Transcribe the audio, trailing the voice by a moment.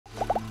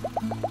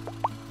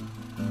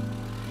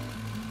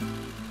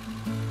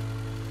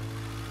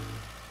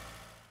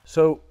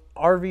So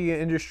RV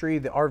industry,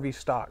 the RV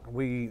stock,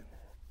 we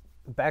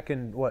back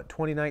in what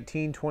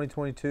 2019,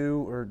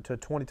 2022, or to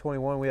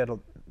 2021, we had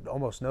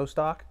almost no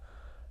stock.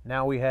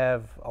 Now we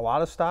have a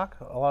lot of stock,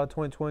 a lot of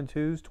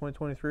 2022s,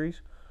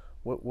 2023s.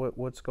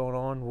 What's going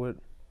on?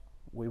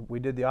 We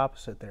did the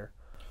opposite there.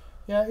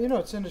 Yeah, you know,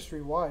 it's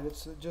industry wide.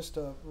 It's just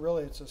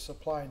really it's a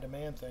supply and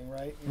demand thing,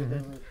 right?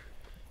 Mm-hmm.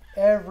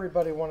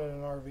 Everybody wanted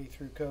an RV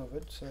through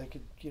COVID, so they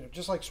could, you know,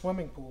 just like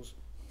swimming pools.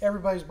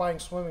 Everybody's buying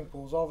swimming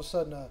pools. All of a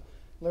sudden,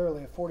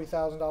 literally a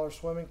 $40,000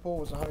 swimming pool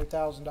was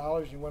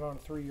 $100,000. You went on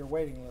a 3-year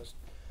waiting list.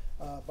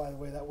 By the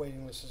way, that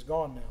waiting list is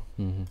gone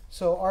now. Mm-hmm.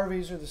 So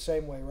RVs are the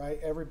same way, right?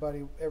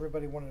 Everybody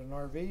wanted an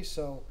RV,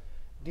 so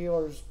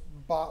dealers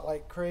bought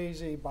like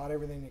crazy, bought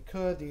everything they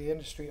could. The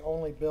industry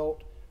only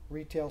built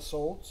retail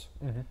solds.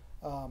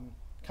 Mm-hmm.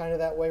 Kind of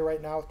that way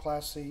right now with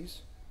Class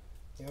Cs.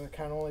 You know, they're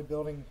kind of only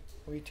building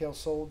retail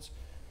solds.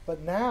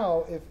 But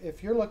now,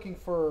 if you're looking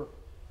for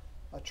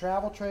a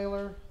travel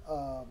trailer,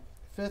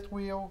 fifth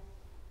wheel,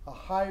 a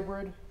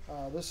hybrid,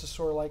 this is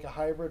sort of like a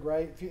hybrid,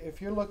 right?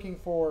 If you're looking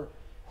for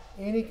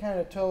any kind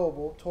of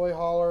towable, toy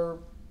hauler,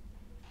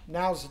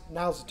 now's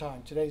the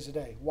time. Today's the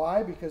day.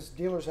 Why? Because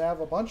dealers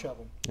have a bunch of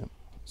them. Yep.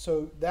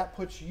 So that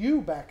puts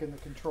you back in the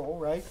control,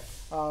 right?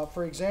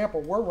 For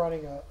example, we're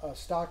running a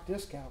stock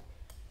discount.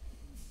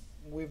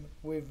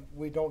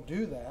 We don't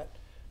do that,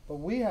 but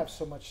we have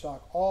so much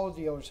stock. All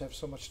dealers have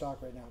so much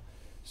stock right now.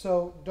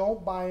 So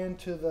don't buy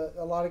into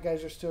a lot of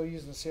guys are still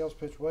using the sales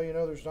pitch. Well, you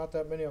know, there's not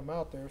that many of them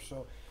out there.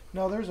 So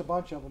no, there's a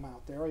bunch of them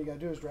out there. All you got to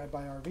do is drive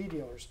by RV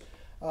dealers.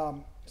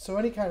 So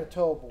any kind of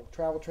towable,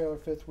 travel trailer,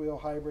 fifth wheel,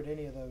 hybrid,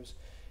 any of those.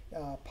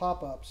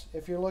 Pop-ups.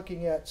 If you're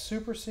looking at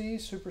Super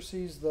C's,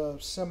 the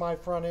semi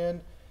front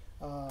end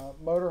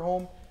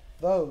motorhome,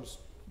 those,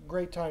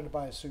 great time to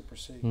buy a Super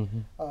C.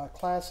 Mm-hmm.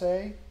 Class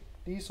A,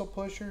 diesel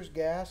pushers,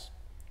 gas,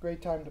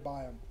 great time to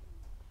buy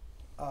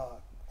them.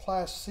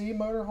 Class C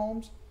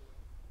motorhomes,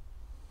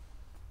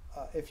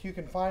 if you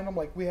can find them,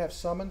 like we have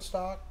some in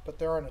stock, but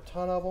there aren't a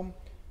ton of them.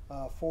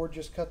 Ford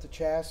just cut the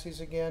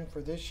chassis again for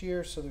this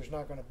year, so there's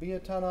not going to be a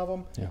ton of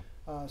them.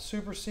 Yeah.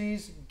 Super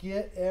C's,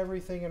 get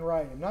everything in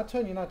writing. I'm not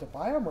telling you not to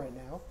buy them right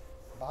now.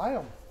 Buy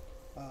them.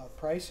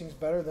 Pricing's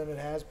better than it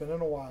has been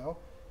in a while.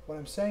 What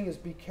I'm saying is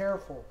be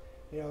careful.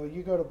 You know,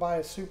 you go to buy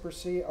a Super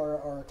C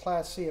or a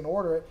Class C and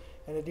order it,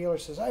 and the dealer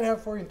says, I'd have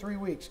it for you in 3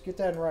 weeks. Get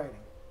that in writing.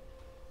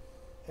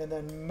 And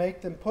then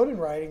make them put in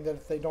writing that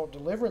if they don't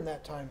deliver in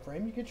that time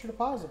frame, you get your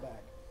deposit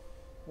back.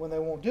 When they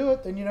won't do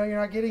it, then you know you're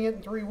not getting it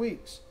in 3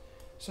 weeks.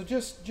 So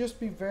just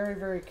be very,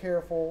 very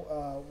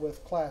careful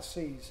with Class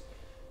C's.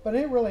 But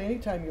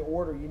anytime you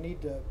order, you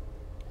need to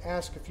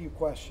ask a few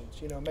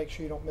questions. You know, make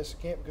sure you don't miss a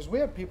camp, because we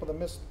have people that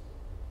miss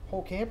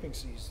whole camping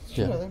seasons.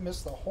 Yeah. You know, they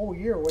miss the whole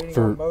year waiting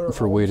on motor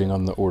for waiting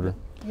on the order.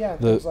 Yeah,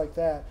 things like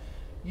that.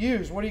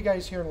 Used. What are you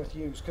guys hearing with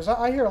used? Because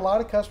I hear a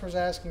lot of customers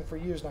asking for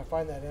used, and I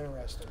find that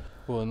interesting.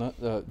 Well, and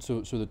that,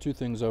 so the two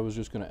things I was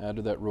just going to add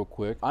to that real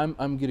quick.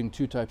 I'm getting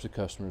two types of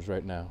customers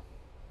right now.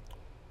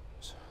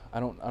 I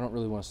don't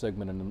really want to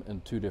segment them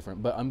in two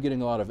different, but I'm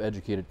getting a lot of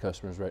educated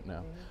customers right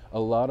now. Mm-hmm. A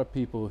lot of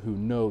people who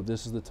know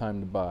this is the time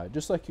to buy.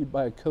 Just like you'd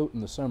buy a coat in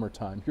the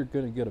summertime, you're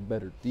going to get a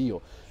better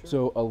deal. Sure.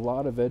 So a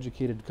lot of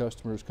educated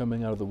customers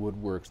coming out of the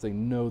woodworks, they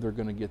know they're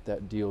going to get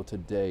that deal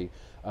today.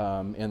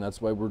 And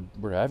that's why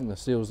we're having the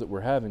sales that we're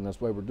having. That's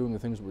why we're doing the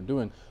things that we're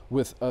doing.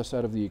 With us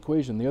out of the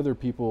equation, the other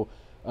people,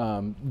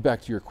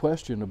 back to your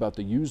question about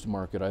the used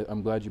market,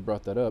 I'm glad you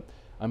brought that up.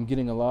 I'm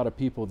getting a lot of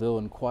people, they'll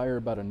inquire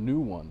about a new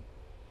one.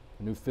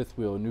 A new fifth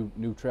wheel, a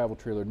new travel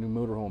trailer, new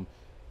motorhome.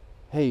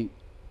 Hey,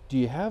 do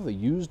you have a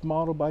used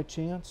model by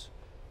chance?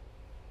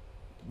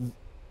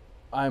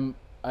 And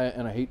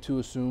I hate to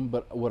assume,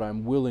 but what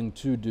I'm willing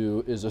to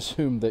do is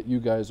assume that you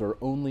guys are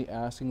only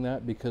asking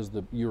that because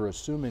you're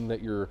assuming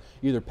that you're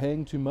either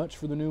paying too much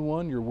for the new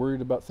one, you're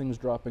worried about things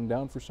dropping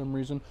down for some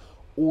reason,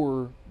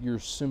 or you're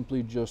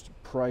simply just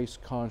price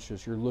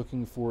conscious. You're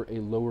looking for a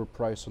lower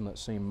price on that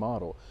same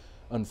model.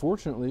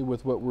 Unfortunately,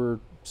 with what we're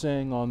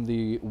saying on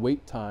the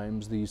wait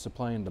times, the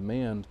supply and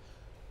demand,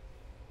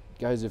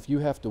 guys, if you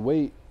have to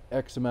wait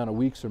X amount of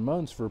weeks or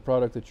months for a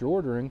product that you're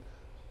ordering,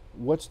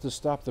 what's to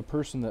stop the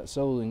person that's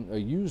selling a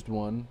used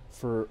one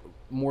for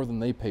more than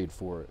they paid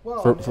for it?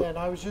 Well, and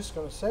I was just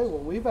going to say,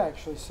 what we've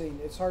actually seen,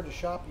 it's hard to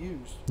shop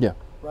used. Yeah.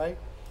 Right?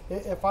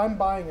 If I'm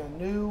buying a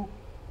new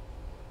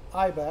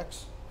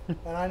Ibex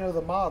and I know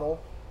the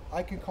model,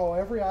 I can call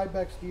every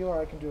Ibex dealer,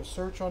 I can do a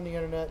search on the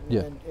internet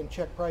and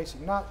check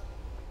pricing. Not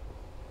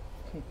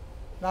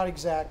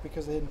exact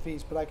because of the hidden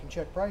fees, but I can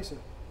check pricing.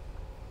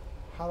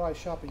 How do I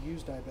shop a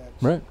used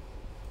Ibex? Right.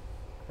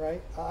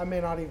 Right? I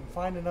may not even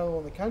find another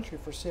one in the country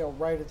for sale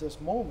right at this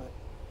moment.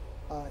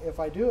 If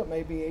I do, it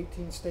may be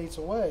 18 states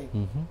away.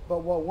 Mm-hmm.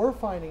 But what we're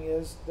finding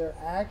is they're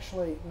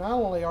actually, not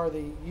only are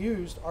the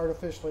used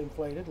artificially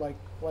inflated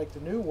like the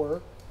new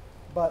were,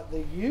 but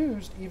the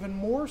used even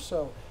more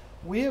so.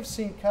 We have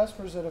seen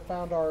customers that have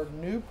found our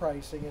new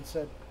pricing and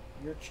said,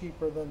 you're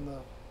cheaper than the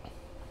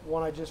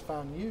one I just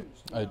found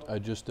used. I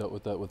just dealt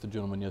with that with the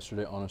gentleman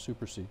yesterday on a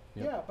Super C.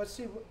 Yep. Yeah, but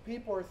see,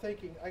 people are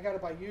thinking, I got to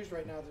buy used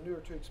right now, the new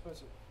are too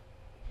expensive.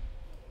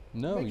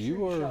 No, Make sure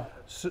you are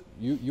shop.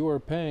 you are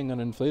paying an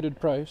inflated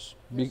price,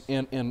 Yes.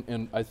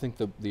 and I think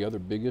the other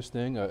biggest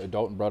thing,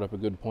 Dalton brought up a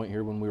good point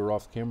here when we were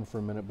off camera for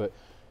a minute, but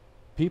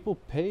people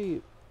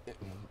pay.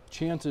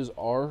 Chances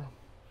are,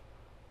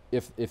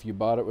 if you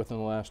bought it within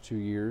the last 2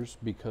 years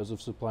because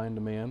of supply and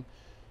demand,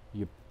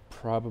 you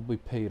probably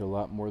paid a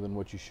lot more than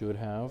what you should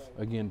have.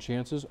 Right. Again,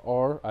 chances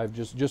are, I've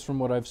just from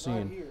what I've Not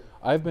seen, here.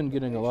 I've been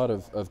getting a lot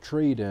Nationwide. of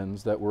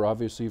trade-ins that were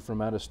obviously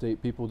from out of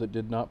state, people that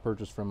did not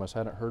purchase from us,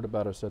 hadn't heard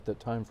about us at that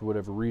time for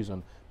whatever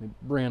reason,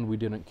 brand we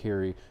didn't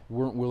carry,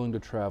 weren't willing to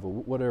travel,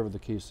 whatever the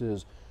case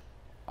is.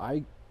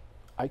 I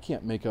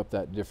can't make up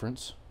that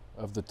difference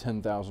of the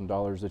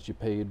 $10,000 that you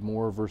paid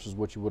more versus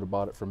what you would have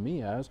bought it from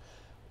me as.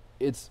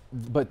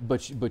 But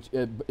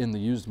in the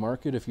used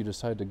market, if you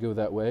decide to go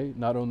that way,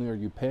 not only are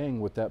you paying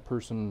what that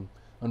person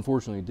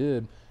unfortunately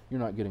did, you're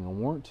not getting a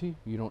warranty.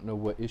 You don't know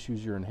what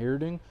issues you're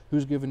inheriting.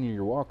 Who's giving you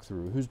your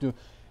walkthrough? Who's doing?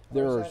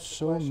 There Always are ask the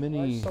so question, why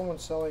many is someone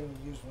selling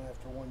a used one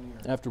after 1 year?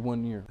 after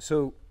 1 year.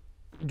 So,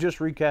 just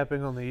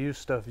recapping on the used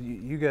stuff,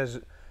 you guys,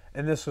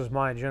 and this was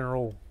my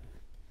general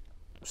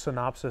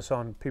synopsis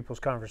on people's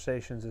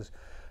conversations, is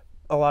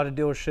a lot of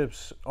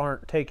dealerships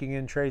aren't taking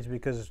in trades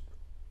because,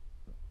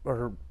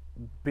 or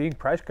being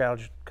price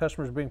gouged,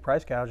 customers are being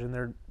price gouged, and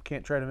they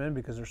can't trade them in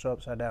because they're so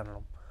upside down on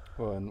them.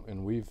 Well,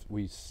 and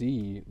we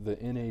see the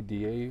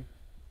NADA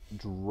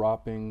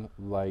dropping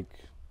like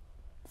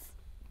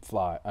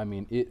fly. I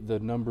mean, the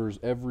numbers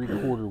every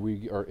quarter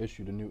we are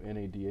issued a new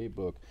NADA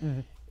book.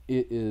 Mm-hmm.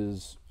 It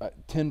is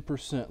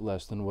 10%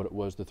 less than what it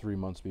was the 3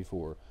 months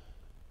before.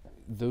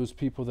 Those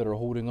people that are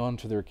holding on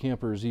to their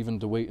campers even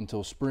to wait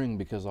until spring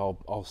because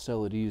I'll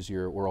sell it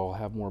easier or I'll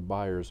have more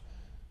buyers.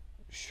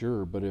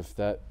 Sure, but if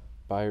that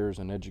buyer's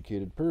an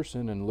educated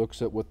person and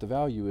looks at what the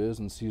value is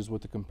and sees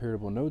what the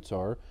comparable notes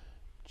are,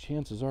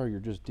 chances are you're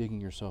just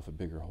digging yourself a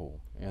bigger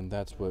hole, and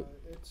that's what.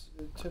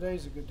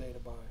 Today's a good day to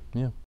buy.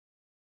 Yeah.